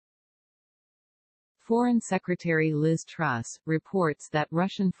Foreign Secretary Liz Truss reports that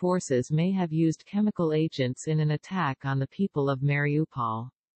Russian forces may have used chemical agents in an attack on the people of Mariupol.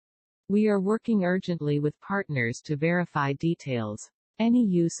 We are working urgently with partners to verify details. Any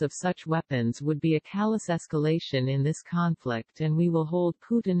use of such weapons would be a callous escalation in this conflict, and we will hold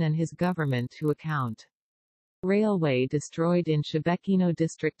Putin and his government to account. Railway destroyed in Shebekino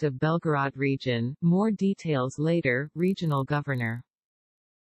district of Belgorod region. More details later. Regional governor.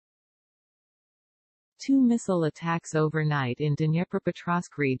 2 missile attacks overnight in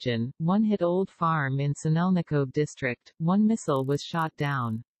Dnipropetrovsk region. One hit old farm in Sinelnikov district. One missile was shot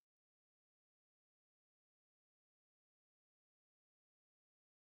down.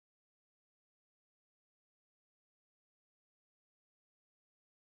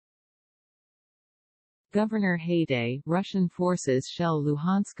 Governor Heyday, Russian forces shell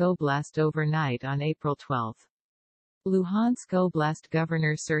Luhansk Oblast overnight on April 12. Luhansk Oblast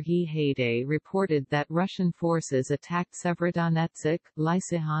Governor Serhiy Heyday reported that Russian forces attacked Severodonetsk,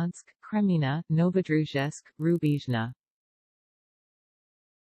 Lysychansk, Kremina, Novodruzhsk, Rubizhna.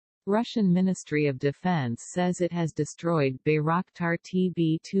 Russian Ministry of Defense says it has destroyed Bayraktar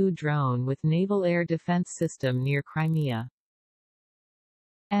TB2 drone with naval air defense system near Crimea.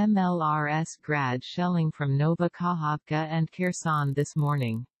 MLRS Grad shelling from Nova Kakhovka and Kherson this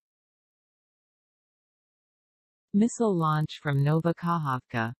morning. Missile launch from Nova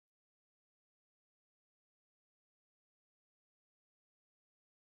Kakhovka.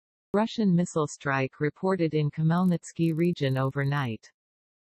 Russian missile strike reported in Khmelnytsky region overnight.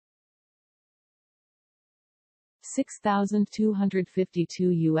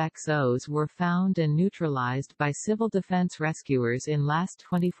 6,252 UXOs were found and neutralized by civil defense rescuers in last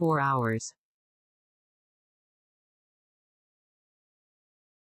 24 hours.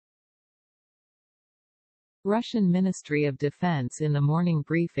 Russian Ministry of Defense in the morning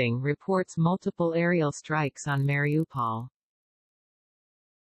briefing reports multiple aerial strikes on Mariupol.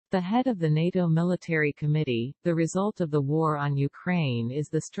 The head of the NATO Military Committee, the result of the war on Ukraine is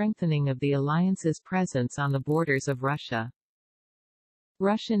the strengthening of the alliance's presence on the borders of Russia.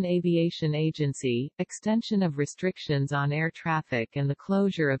 Russian Aviation Agency, extension of restrictions on air traffic and the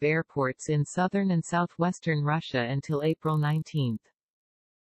closure of airports in southern and southwestern Russia until April 19.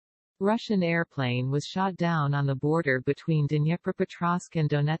 Russian airplane was shot down on the border between Dnipropetrovsk and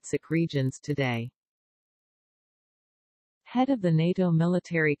Donetsk regions today. Head of the NATO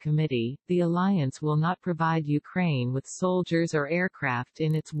Military Committee, the alliance will not provide Ukraine with soldiers or aircraft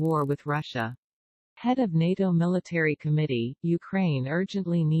in its war with Russia. Head of NATO Military Committee, Ukraine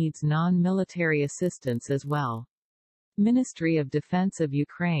urgently needs non-military assistance as well. Ministry of Defense of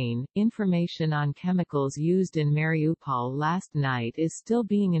Ukraine, information on chemicals used in Mariupol last night is still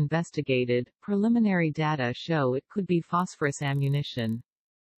being investigated. Preliminary data show it could be phosphorus ammunition.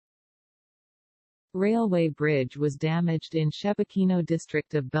 Railway bridge was damaged in Shebekino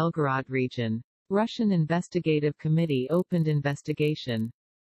district of Belgorod region. Russian investigative committee opened investigation.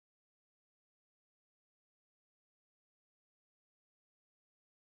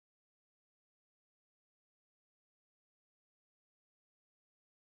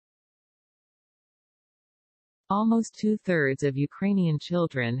 Almost two-thirds of Ukrainian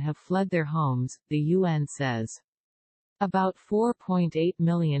children have fled their homes, the UN says. About 4.8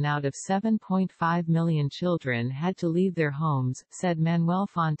 million out of 7.5 million children had to leave their homes, said Manuel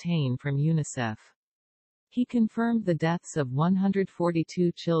Fontaine from UNICEF. He confirmed the deaths of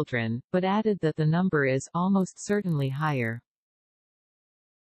 142 children, but added that the number is almost certainly higher.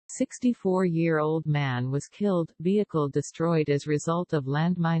 64-year-old man was killed, vehicle destroyed as result of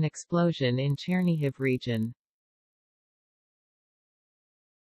landmine explosion in Chernihiv region.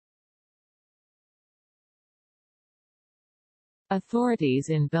 Authorities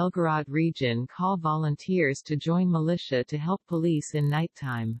in Belgorod region call volunteers to join militia to help police in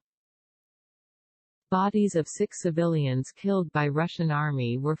nighttime. Bodies of 6 civilians killed by Russian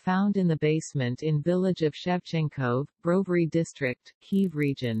army were found in the basement in village of Shevchenkov, Brovary district, Kyiv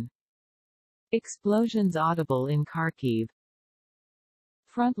region. Explosions audible in Kharkiv.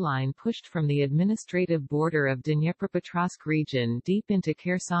 Frontline pushed from the administrative border of Dnipropetrovsk region deep into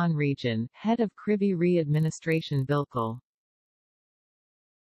Kherson region, head of Kryvyi Rih administration Bilkul.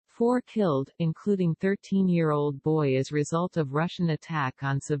 4 killed, including 13-year-old boy as result of Russian attack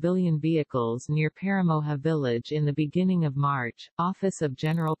on civilian vehicles near Peremogha village in the beginning of March, Office of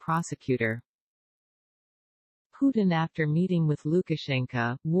General Prosecutor. Putin after meeting with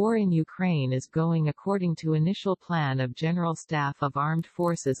Lukashenko, war in Ukraine is going according to initial plan of General Staff of Armed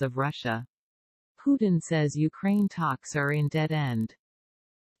Forces of Russia. Putin says Ukraine talks are in dead end.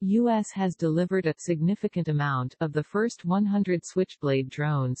 U.S. has delivered a significant amount of the first 100 Switchblade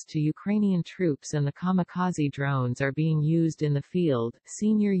drones to Ukrainian troops and the kamikaze drones are being used in the field,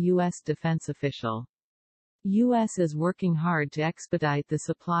 senior U.S. defense official. U.S. is working hard to expedite the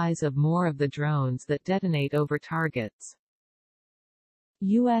supplies of more of the drones that detonate over targets.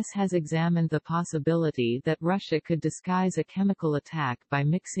 U.S. has examined the possibility that Russia could disguise a chemical attack by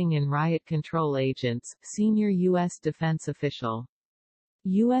mixing in riot control agents, senior U.S. defense official.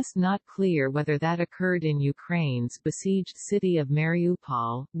 U.S. not clear whether that occurred in Ukraine's besieged city of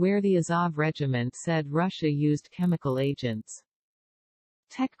Mariupol, where the Azov regiment said Russia used chemical agents.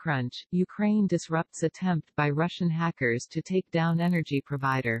 TechCrunch, Ukraine disrupts attempt by Russian hackers to take down energy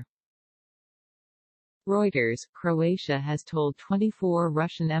provider. Reuters, Croatia has told 24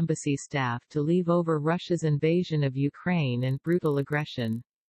 Russian embassy staff to leave over Russia's invasion of Ukraine and brutal aggression.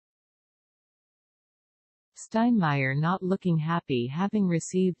 Steinmeier not looking happy having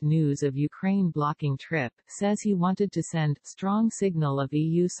received news of Ukraine blocking trip, says he wanted to send strong signal of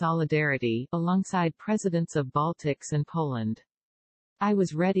EU solidarity alongside presidents of Baltics and Poland. I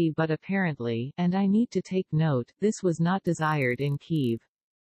was ready but apparently, and I need to take note, this was not desired in Kyiv.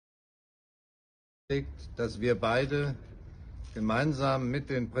 Dass wir beide gemeinsam mit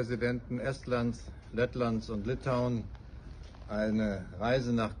den Präsidenten Estlands, Lettlands und Litauen eine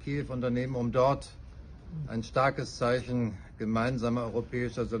Reise nach Kiew unternehmen, dort ein starkes Zeichen gemeinsamer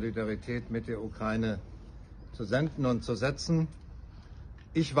europäischer Solidarität mit der Ukraine zu senden und zu setzen.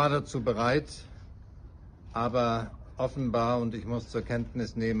 Ich war dazu bereit, aber offenbar, und ich muss zur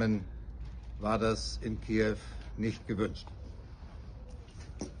Kenntnis nehmen, war das in Kiew nicht gewünscht.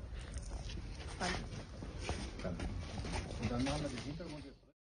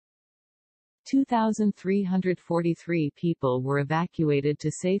 2,343 people were evacuated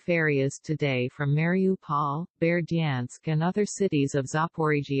to safe areas today from Mariupol, Berdyansk and other cities of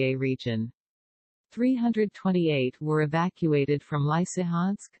Zaporizhzhia region. 328 were evacuated from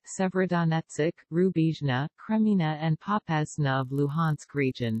Lysychansk, Severodonetsk, Rubizhne, Kreminna and Popasna of Luhansk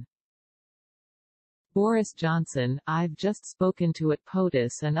region. Boris Johnson, I've just spoken to at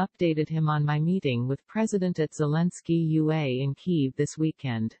POTUS and updated him on my meeting with President at Zelensky UA in Kyiv this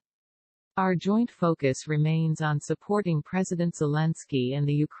weekend. Our joint focus remains on supporting President Zelensky and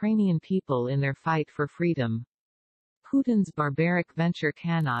the Ukrainian people in their fight for freedom. Putin's barbaric venture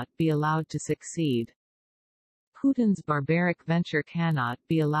cannot be allowed to succeed. Putin's barbaric venture cannot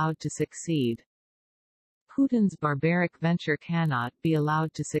be allowed to succeed. Putin's barbaric venture cannot be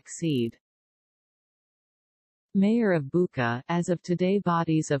allowed to succeed. Mayor of Bucha, as of today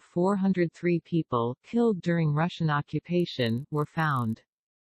bodies of 403 people, killed during Russian occupation, were found.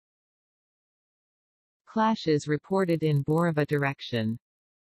 Clashes reported in Borova direction.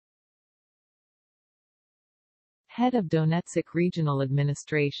 Head of Donetsk Regional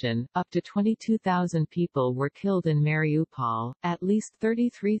Administration, up to 22,000 people were killed in Mariupol, at least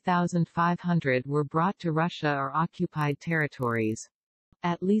 33,500 were brought to Russia or occupied territories.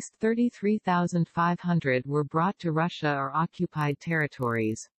 At least 33,500 were brought to Russia or occupied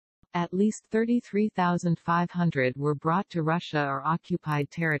territories. At least 33,500 were brought to Russia or occupied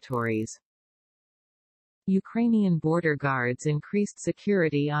territories. Ukrainian border guards increased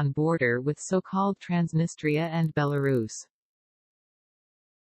security on border with so-called Transnistria and Belarus.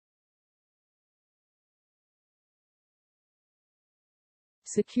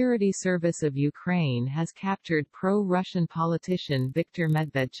 Security Service of Ukraine has captured pro-Russian politician Viktor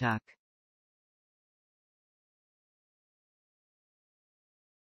Medvedchuk.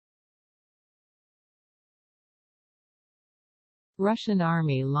 Russian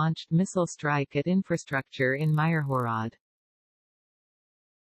army launched missile strike at infrastructure in Myrhorod.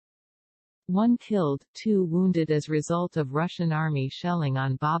 1 killed, 2 wounded as result of Russian army shelling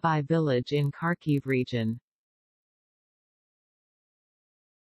on Babai village in Kharkiv region.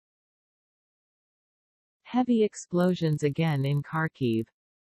 Heavy explosions again in Kharkiv.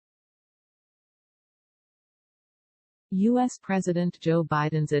 U.S. President Joe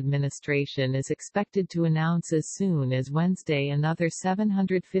Biden's administration is expected to announce as soon as Wednesday another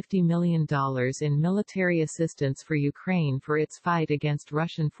 $750 million in military assistance for Ukraine for its fight against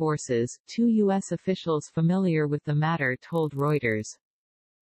Russian forces, 2 U.S. officials familiar with the matter told Reuters.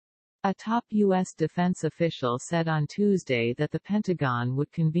 A top U.S. defense official said on Tuesday that the Pentagon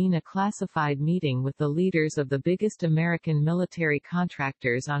would convene a classified meeting with the leaders of the biggest American military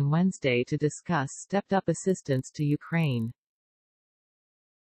contractors on Wednesday to discuss stepped-up assistance to Ukraine.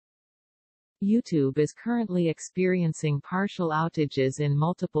 YouTube is currently experiencing partial outages in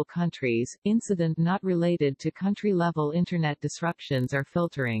multiple countries, incident not related to country-level internet disruptions or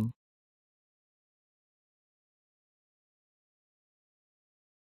filtering.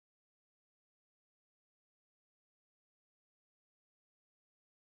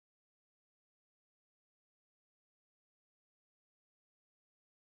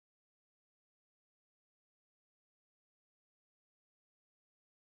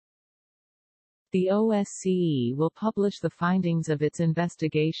 The OSCE will publish the findings of its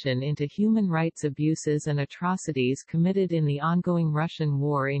investigation into human rights abuses and atrocities committed in the ongoing Russian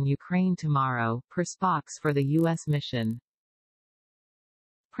war in Ukraine tomorrow, per spokes for the U.S. mission.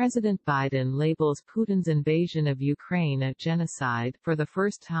 President Biden labels Putin's invasion of Ukraine a genocide. For the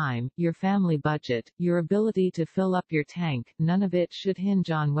first time, your family budget, your ability to fill up your tank, none of it should hinge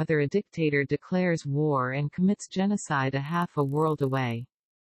on whether a dictator declares war and commits genocide half a world away.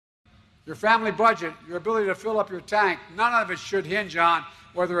 Your family budget, your ability to fill up your tank, none of it should hinge on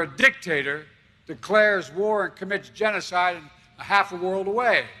whether a dictator declares war and commits genocide half a world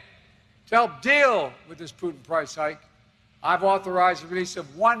away. To help deal with this Putin price hike, I've authorized the release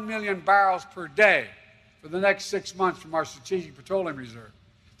of 1 million barrels per day for the next 6 months from our Strategic Petroleum Reserve.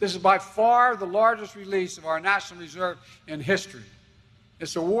 This is by far the largest release of our national reserve in history.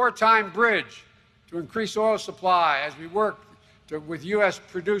 It's a wartime bridge to increase oil supply as we work with U.S.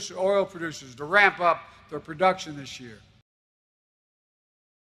 oil producers to ramp up their production this year.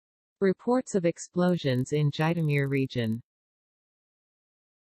 Reports of explosions in Zhytomyr region.